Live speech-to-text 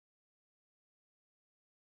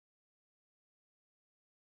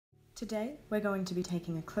Today, we're going to be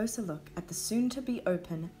taking a closer look at the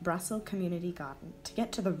soon-to-be-open Brassel Community Garden to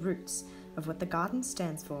get to the roots of what the garden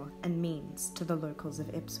stands for and means to the locals of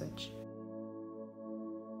Ipswich.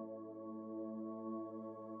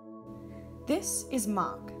 This is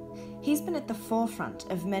Mark. He's been at the forefront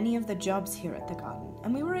of many of the jobs here at the garden,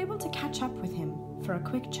 and we were able to catch up with him for a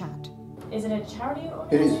quick chat. Is it a charity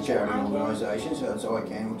organisation? It is a charity organisation, so it's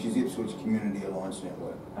ICANN, which is Ipswich Community Alliance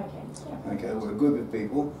Network. Okay. Yeah. Okay, we're a group of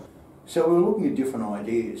people. So we were looking at different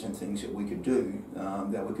ideas and things that we could do,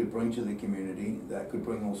 that we could bring to the community, that could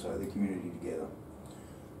bring also the community together.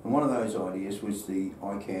 And one of those ideas was the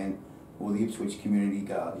ICANN, or the Ipswich Community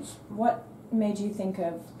Gardens. What made you think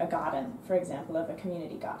of a garden, for example, of a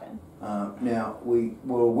community garden? Now, we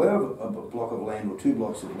were aware of a block of land, or two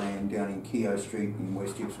blocks of land, down in Keogh Street in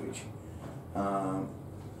West Ipswich.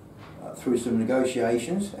 Through some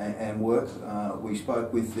negotiations and work, we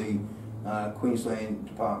spoke with the Queensland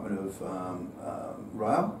Department of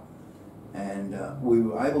Rail, and we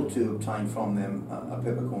were able to obtain from them a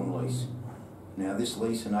peppercorn lease. Now this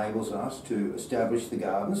lease enables us to establish the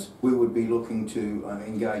gardens. We would be looking to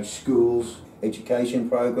engage schools, education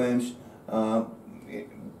programs,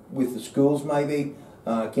 with the schools maybe,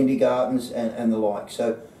 kindergartens and the like.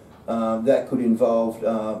 So that could involve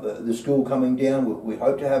the school coming down. We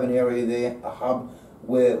hope to have an area there, a hub,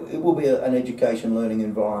 where it will be an education learning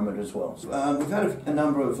environment as well. We've had a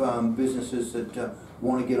number of businesses that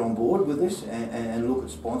want to get on board with this and look at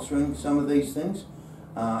sponsoring some of these things,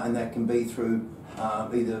 and that can be through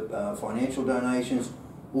either financial donations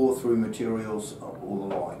or through materials or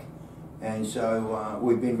the like. And so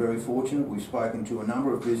we've been very fortunate. We've spoken to a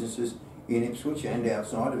number of businesses in Ipswich and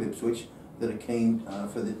outside of Ipswich that are keen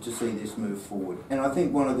to see this move forward. And I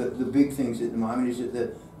think one of the big things at the moment is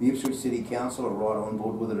that the Ipswich City Council are right on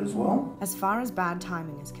board with it as well. As far as bad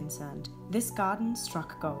timing is concerned, this garden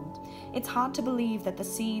struck gold. It's hard to believe that the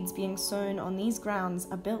seeds being sown on these grounds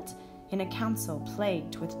are built in a council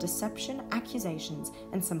plagued with deception, accusations,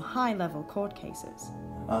 and some high-level court cases.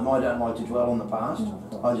 I don't like to dwell on the past.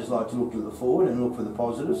 I just like to look to the forward and look for the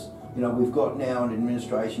positives. You know, we've got now an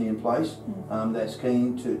administration in place that's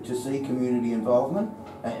keen to see community involvement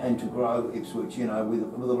and to grow Ipswich, you know, with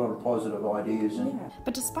a lot of positive ideas.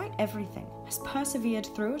 But despite everything, has persevered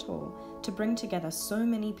through it all to bring together so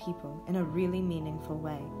many people in a really meaningful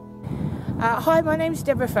way. Hi, my name's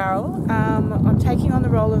Deborah Farrell. I'm taking on the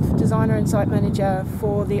role of designer and site manager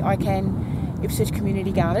for the ICANN Ipswich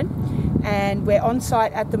Community Garden, and we're on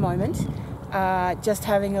site at the moment, just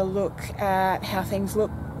having a look at how things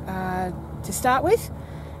look to start with,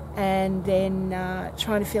 and then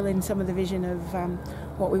trying to fill in some of the vision of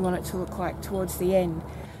what we want it to look like towards the end.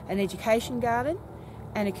 An education garden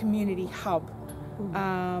and a community hub,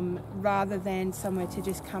 rather than somewhere to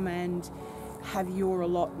just come and have your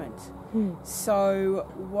allotment. So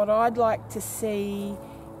what I'd like to see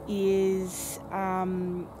is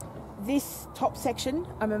this top section,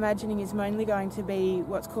 I'm imagining, is mainly going to be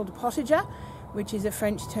what's called a potager, which is a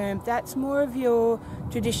French term. That's more of your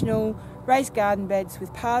traditional raised garden beds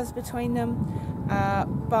with paths between them,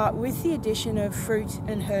 but with the addition of fruit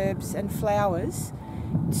and herbs and flowers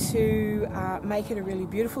to make it a really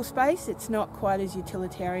beautiful space. It's not quite as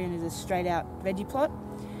utilitarian as a straight out veggie plot.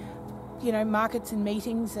 You know, markets and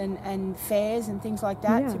meetings and fairs and things like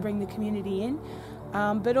that to bring the community in.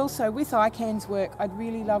 But also with ICANN's work, I'd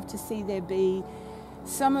really love to see there be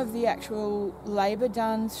some of the actual labour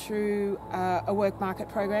done through a work market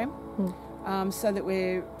program, so that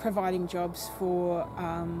we're providing jobs for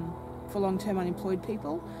long-term unemployed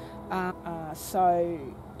people. So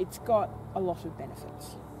it's got a lot of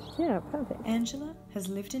benefits. Yeah, perfect. Angela has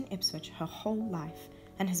lived in Ipswich her whole life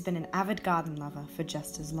and has been an avid garden lover for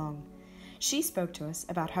just as long. She spoke to us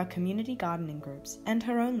about her community gardening groups and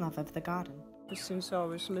her own love of the garden. Since I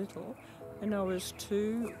was little, and I was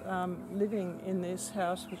 2, living in this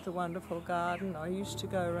house with the wonderful garden, I used to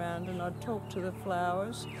go around and I'd talk to the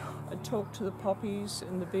flowers, I'd talk to the poppies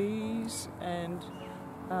and the bees and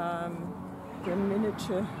the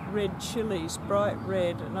miniature red chilies, bright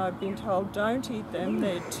red, and I'd been told don't eat them,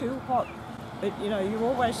 they're too hot. But you know, you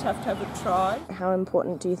always have to have a try. How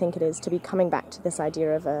important do you think it is to be coming back to this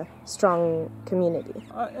idea of a strong community?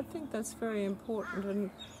 I think that's very important,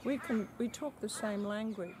 and we talk the same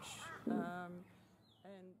language.